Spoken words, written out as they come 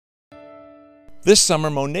This summer,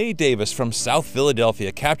 Monet Davis from South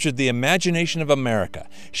Philadelphia captured the imagination of America.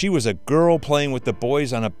 She was a girl playing with the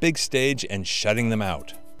boys on a big stage and shutting them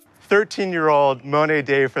out. 13-year-old Monet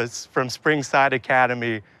Davis from Springside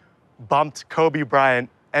Academy bumped Kobe Bryant,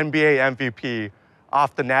 NBA MVP,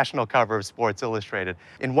 off the national cover of Sports Illustrated.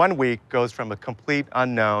 In 1 week, goes from a complete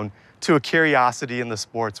unknown to a curiosity in the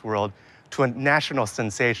sports world to a national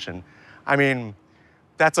sensation. I mean,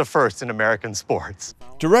 that's a first in American sports.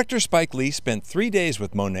 Director Spike Lee spent 3 days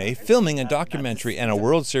with Monet filming a documentary and a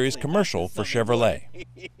World Series commercial for Chevrolet.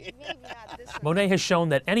 Monet has shown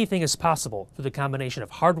that anything is possible through the combination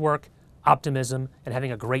of hard work, optimism, and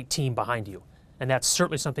having a great team behind you. And that's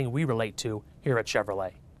certainly something we relate to here at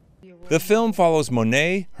Chevrolet. The film follows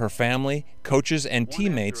Monet, her family, coaches, and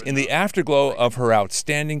teammates in the afterglow of her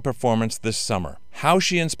outstanding performance this summer, how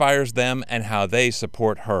she inspires them and how they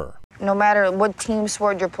support her. No matter what team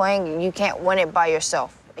sport you're playing, you can't win it by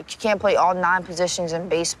yourself. Like, you can't play all 9 positions in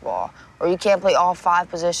baseball, or you can't play all 5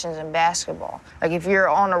 positions in basketball. Like, if you're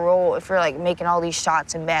on a roll, if you're like making all these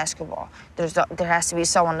shots in basketball, there has to be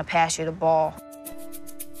someone to pass you the ball.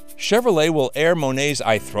 Chevrolet will air Monet's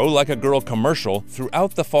I Throw Like a Girl commercial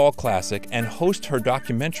throughout the Fall Classic and host her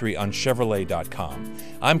documentary on Chevrolet.com.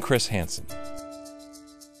 I'm Chris Hansen.